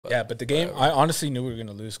Yeah, but the game, I honestly knew we were going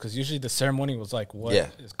to lose because usually the ceremony was like what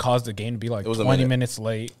caused the game to be like 20 minutes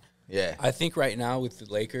late. Yeah. I think right now with the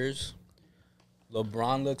Lakers,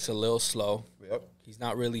 LeBron looks a little slow. Yep. He's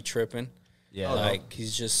not really tripping. Yeah. Like,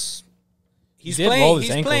 he's just – he's did playing. roll his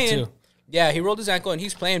he's ankle, playing. too. Yeah, he rolled his ankle, and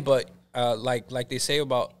he's playing. But like they say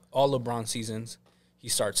about all LeBron seasons, he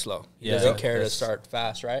starts slow. He doesn't care to start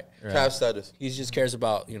fast, right? Cap status. He just cares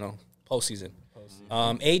about, postseason.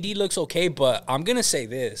 AD looks okay, but I'm going to say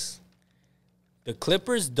this. The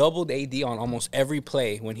Clippers doubled AD on almost every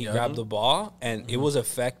play when he grabbed the ball, and it was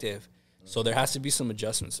effective. So there has to be some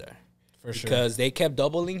adjustments there. For sure. Because they kept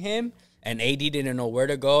doubling him, and AD didn't know where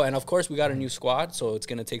to go. And, of course, we got a new squad, so it's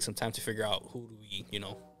going to take some time to figure out who do we,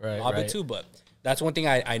 lob it to. But that's one thing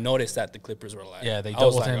I noticed that the Clippers were like. Yeah, they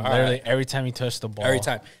doubled him literally every time he touched the ball. Every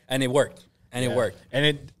time. And it worked.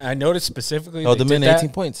 And I noticed specifically Oh, the min 18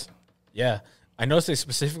 points. Yeah. I noticed they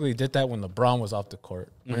specifically did that when LeBron was off the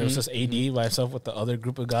court. When it was just AD by himself with the other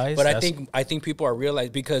group of guys. But I think people are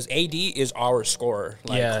realizing because AD is our scorer.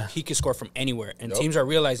 Like, he can score from anywhere. And teams are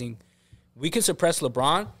realizing we can suppress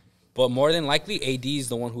LeBron, but more than likely AD is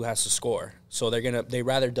the one who has to score. So they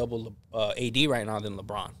rather double AD right now than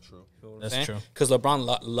LeBron. True. You know That's true. Because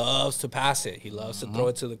LeBron loves to pass it. He loves to throw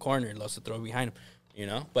it to the corner. He loves to throw it behind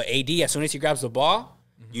him. But AD, as soon as he grabs the ball,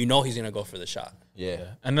 he's going to go for the shot. Yeah.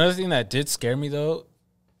 Another thing that did scare me, though,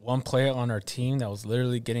 one player on our team that was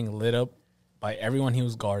literally getting lit up by everyone he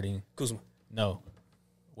was guarding. Kuzma. No.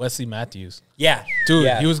 Wesley Matthews. Yeah. Dude,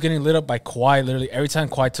 he was getting lit up by Kawhi. Literally, every time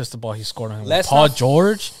Kawhi touched the ball, he scored on him. Paul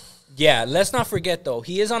George. Yeah, let's not forget, though,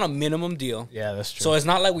 he is on a minimum deal. Yeah, that's true. So it's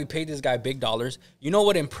not like we paid this guy big dollars. You know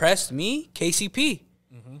what impressed me? KCP.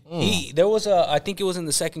 There was I think it was in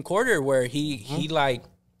the second quarter where he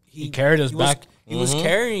carried us back. He was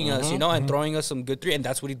carrying us, and throwing us some good three, and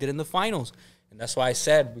that's what he did in the finals. And that's why I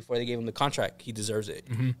said before they gave him the contract, he deserves it.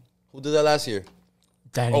 Who did that last year?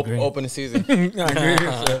 Danny Green. Opening season. He played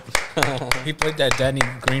that Danny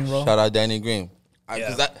Green role. Shout out Danny Green.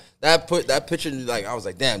 Because that picture, like, I was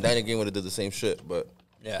like, damn, Danny Green would have did the same shit. But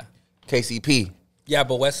yeah, KCP. Yeah,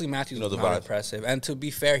 but Wesley Matthews was not vibe. impressive. And to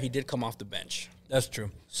be fair, he did come off the bench. That's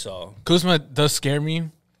true. So Kuzma does scare me.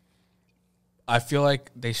 I feel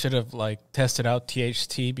like they should have tested out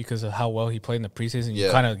THT because of how well he played in the preseason. You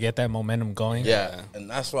kind of get that momentum going. Yeah, and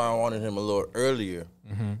that's why I wanted him a little earlier.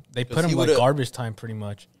 They put him like garbage time pretty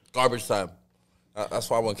much. Garbage time. That's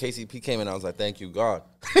why when KCP came in, I was like, thank you, God.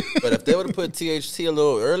 But if they would have put THT a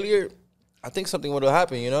little earlier, I think something would have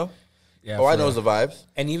happened, Yeah, Kawhi knows the vibes.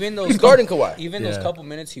 And even those he's guarding Kawhi. Even those couple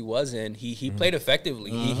minutes he was in, he played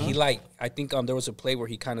effectively. I think there was a play where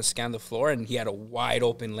he kind of scanned the floor and he had a wide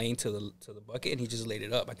open lane to the bucket and he just laid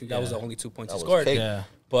it up. I think that was the only 2 points he scored. Yeah.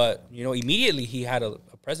 But immediately he had a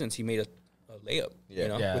presence. He made a layup.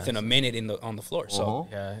 Within a minute on the floor. So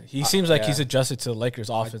yeah, he seems like he's adjusted to the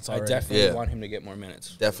Lakers' offense already. I definitely want him to get more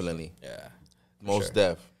minutes. Definitely. Yeah. Most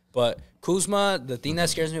def. But Kuzma, the thing that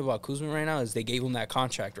scares me about Kuzma right now is they gave him that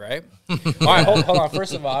contract, right? All right, hold on.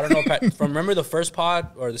 First of all, I don't know if remember the first pod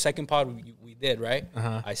or the second pod we did, right?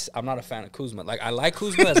 I'm not a fan of Kuzma. Like, I like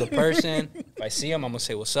Kuzma as a person. If I see him, I'm gonna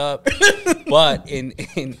say what's up. But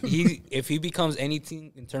if he becomes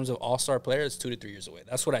anything in terms of all-star player, it's 2 to 3 years away.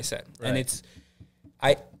 That's what I said. Right.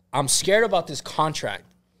 And I'm scared about this contract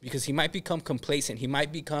because he might become complacent. He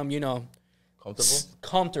might become,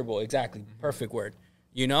 comfortable. Exactly. Perfect word.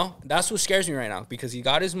 That's what scares me right now because he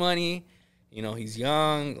got his money. He's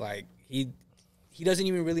young. Like, he doesn't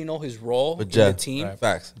even really know his role in the team. Right.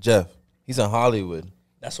 Facts. Jeff, he's in Hollywood.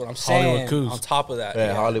 That's what I'm saying. Hollywood Kuz. On top of that.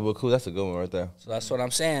 Yeah, Hollywood Kuz. That's a good one right there. So that's what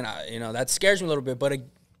I'm saying. That scares me a little bit.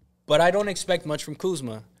 But I don't expect much from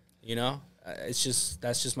Kuzma. That's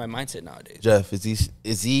just my mindset nowadays. Jeff,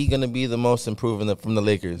 is he going to be the most improved from the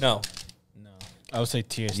Lakers? No. I would say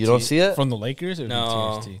THT. You don't see it? From the Lakers or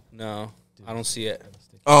No. THT? No. I don't see it.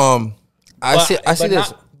 I see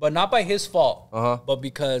this. But not by his fault. But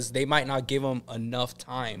because they might not give him enough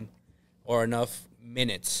time or enough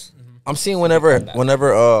minutes. I'm seeing whenever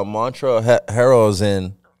Montrezl Harrell's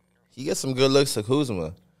in, he gets some good looks to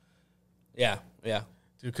Kuzma. Yeah.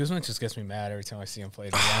 Dude, Kuzma just gets me mad every time I see him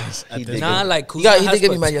play, to be honest. Kuzma has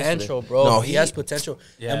potential, bro. No, he has potential.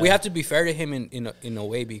 Yeah. And we have to be fair to him in a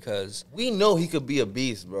way because we know he could be a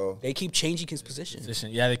beast, bro. they keep changing his position.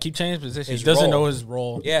 Yeah, they keep changing position. His He doesn't role. know his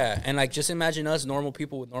role. Yeah, and just imagine us, normal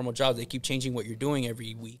people with normal jobs. They keep changing what you're doing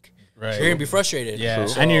every week. Right. You're gonna be frustrated. Yeah,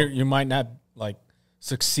 So- and you might not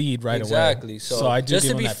succeed right away. Exactly. So I do just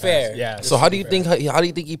give to him be that fair. pass. Yeah. So how do you think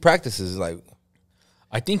he practices? Like,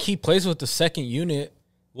 I think he plays with the second unit.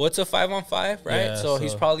 Well, it's a 5-on-5, right? Yeah, so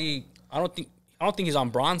he's probably. I don't think he's on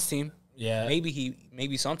Bron's team. Yeah.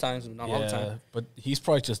 Maybe sometimes, but not all the time. But he's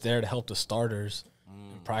probably just there to help the starters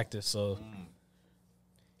in practice. So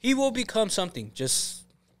he will become something, just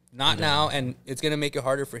not now, and it's gonna make it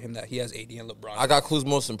harder for him that he has AD and LeBron. I got Kuz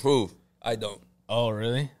most improved. I don't. Oh,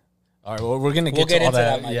 really? All right. Well, we're gonna We'll get to all into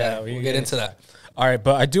that. that. Yeah, We'll get into that. All right,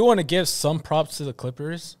 but I do want to give some props to the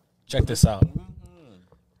Clippers. Check this out.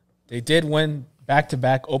 They did win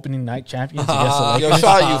back-to-back opening night champions against the Lakers. Yo,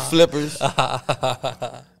 shout out you flippers.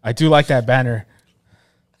 I do like that banner.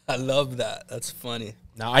 I love that. That's funny.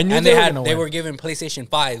 Now I knew And they were given PlayStation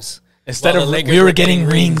 5s. instead while of the Lakers we were getting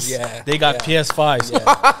rings. Yeah, They got PS5s.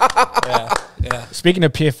 yeah. Speaking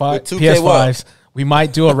of PS5, With 2K PS5s, we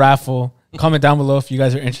might do a raffle. Comment down below if you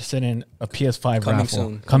guys are interested in a PS5 Coming raffle.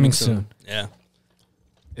 soon. Coming soon. Yeah.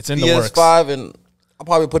 It's in the works. PS5, and I'll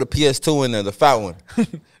probably put a PS2 in there, the fat one.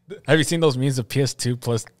 Have you seen those memes of PS2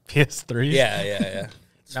 plus PS3? Yeah.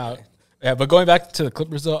 Now, yeah, but going back to the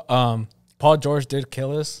Clippers though, Paul George did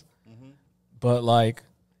kill us, but like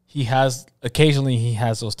he has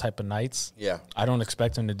those type of nights. Yeah. I don't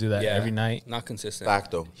expect him to do that every night. Not consistent.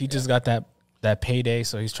 Fact, though. He just got that payday,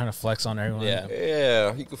 so he's trying to flex on everyone. Yeah.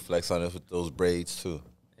 Yeah, he could flex on us with those braids, too.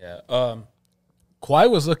 Yeah.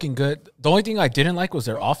 Kawhi was looking good. The only thing I didn't like was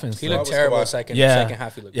their offense. He though. looked terrible second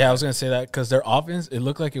half. He looked I was gonna say that because their offense, it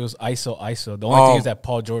looked like it was ISO. The only thing is that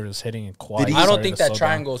Paul George was hitting and Kawhi. I don't think that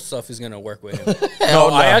triangle stuff is gonna work with him. No,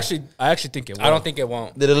 I actually think it will. I don't think it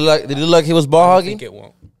won't. Did it look like he was ball I hogging? think it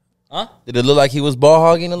won't. Huh? Did it look like he was ball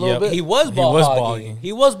hogging a little bit? He was ball hogging.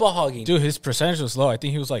 He was ball hogging. Dude, his percentage was low. I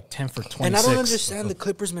think he was like 10 for 26. And I don't understand the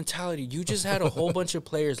Clippers mentality. You just had a whole bunch of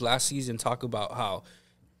players last season talk about how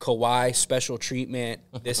Kawhi special treatment,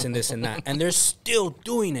 this and this and that, and they're still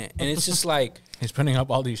doing it. And it's just like he's putting up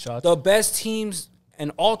all these shots. The best teams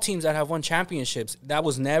and all teams that have won championships, that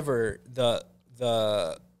was never the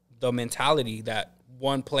mentality that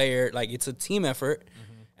one player, like it's a team effort.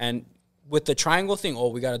 And with the triangle thing,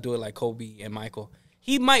 we got to do it like Kobe and Michael.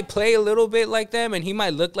 He might play a little bit like them, and he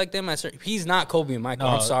might look like them. He's not Kobe and Michael.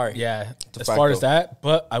 I'm sorry. Yeah, as far as that,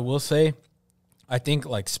 but I will say, I think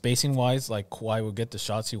like spacing wise, like Kawhi will get the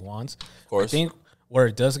shots he wants. Of course. I think where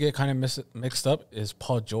it does get kind of mixed up is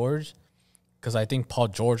Paul George, because I think Paul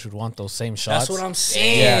George would want those same shots. That's what I'm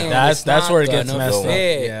saying. Yeah, that's where it gets messed up.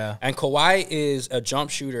 Yeah, and Kawhi is a jump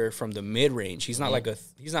shooter from the mid range. He's not like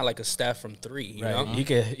a Steph from three. You know,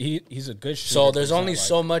 he's a good shooter. So there's only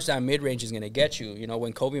so much that mid range is gonna get you. You know,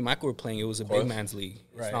 when Kobe and Michael were playing, it was a big man's league.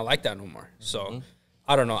 It's not like that no more. So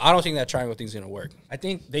I don't know. I don't think that triangle thing's gonna work. I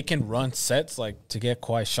think they can run sets like to get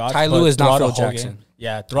Kawhi shots. Ty Lue is not Phil Jackson.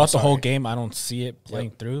 Game, throughout the whole game, I don't see it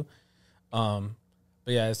playing through.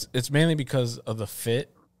 But yeah, it's mainly because of the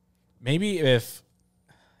fit. Maybe if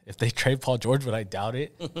they trade Paul George, but I doubt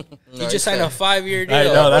it. He just signed a 5-year deal. I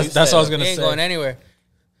know, that's what I was gonna say. He ain't going anywhere.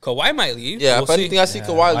 Kawhi might leave. Yeah, we'll if anything, I see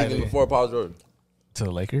Kawhi leaving before Paul George. To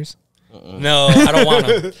the Lakers? No, I don't want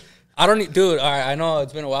him. I don't need, dude. All right, I know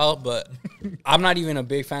it's been a while, but I'm not even a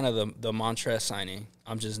big fan of the Montrezl signing.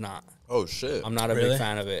 I'm just not. Oh shit! I'm not a big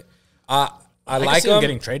fan of it. I can like see him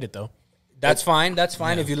getting traded though. That's fine. That's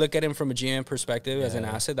fine. If you look at him from a GM perspective as an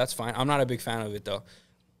asset, that's fine. I'm not a big fan of it though.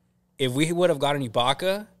 If we would have gotten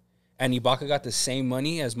Ibaka, and Ibaka got the same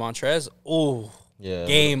money as Montrezl,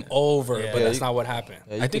 game over. But that's not what happened.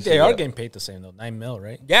 I think they are getting paid the same though, $9 million,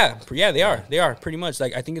 right? Yeah, they are. They are pretty much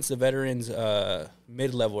like I think it's the veterans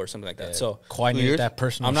mid-level or something like that. So Kawhi needed that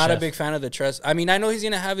personal. I'm not a big fan of the trust. I mean, I know he's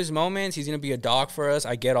gonna have his moments. He's gonna be a dog for us.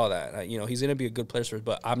 I get all that. You know, he's gonna be a good player for us.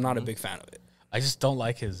 But I'm not a big fan of it. I just don't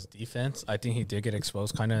like his defense. I think he did get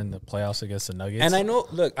exposed kind of in the playoffs against the Nuggets. And I know,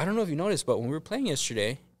 look, I don't know if you noticed, but when we were playing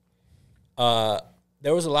yesterday,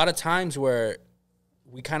 there was a lot of times where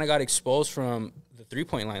we kind of got exposed from the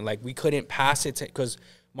three-point line. Like, we couldn't pass it because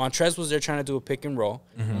Montrezl was there trying to do a pick and roll.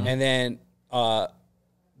 And then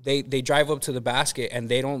they drive up to the basket, and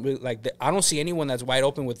they don't really, like, I don't see anyone that's wide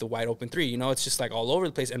open with the wide open three. You know, it's just, like, all over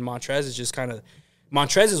the place. And Montrezl is just kind of –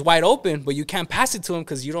 Montrezl is wide open, but you can't pass it to him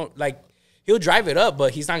because you don't, like – he'll drive it up,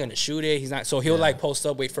 but he's not going to shoot it. He's not. So he'll like post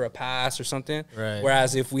up, wait for a pass or something. Right.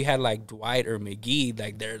 Whereas if we had like Dwight or McGee,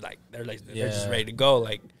 like they're just ready to go.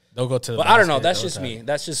 Like they'll go to the But basket, I don't know. That's just me.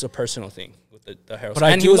 That's just a personal thing with the Harold. But I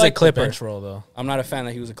and do he was like a Clipper. the bench roll though. I'm not a fan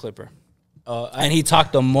that he was a Clipper. And he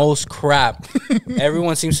talked the most crap.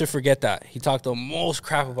 Everyone seems to forget that. He talked the most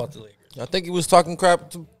crap about the Lakers. I think he was talking crap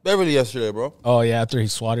to Beverly yesterday, bro. Oh yeah, after he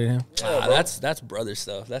swatted him. That's brother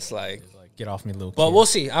stuff. That's like get off me, little. But we'll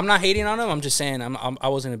see. I'm not hating on him. I'm just saying I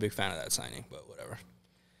wasn't a big fan of that signing, but whatever.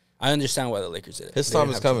 I understand why the Lakers did it. His time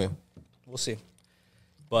is coming. We'll see.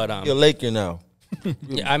 But you're a Laker now.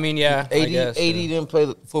 Yeah, I mean, yeah. 80 didn't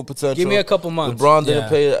play full potential. Give me a couple months. LeBron didn't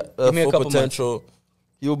play Give me a full couple potential.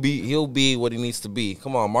 He'll be what he needs to be.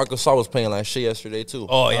 Come on, Marcus Gasol was playing like shit yesterday too.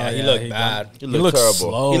 Oh yeah, he looked he bad. He looked terrible.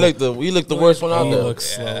 slow. He looked the worst one out He there. looked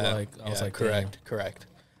slow. Like I was like, correct.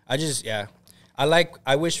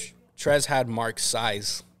 I wish Trez had Mark's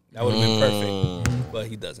size. That would have been perfect, but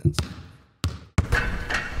he doesn't.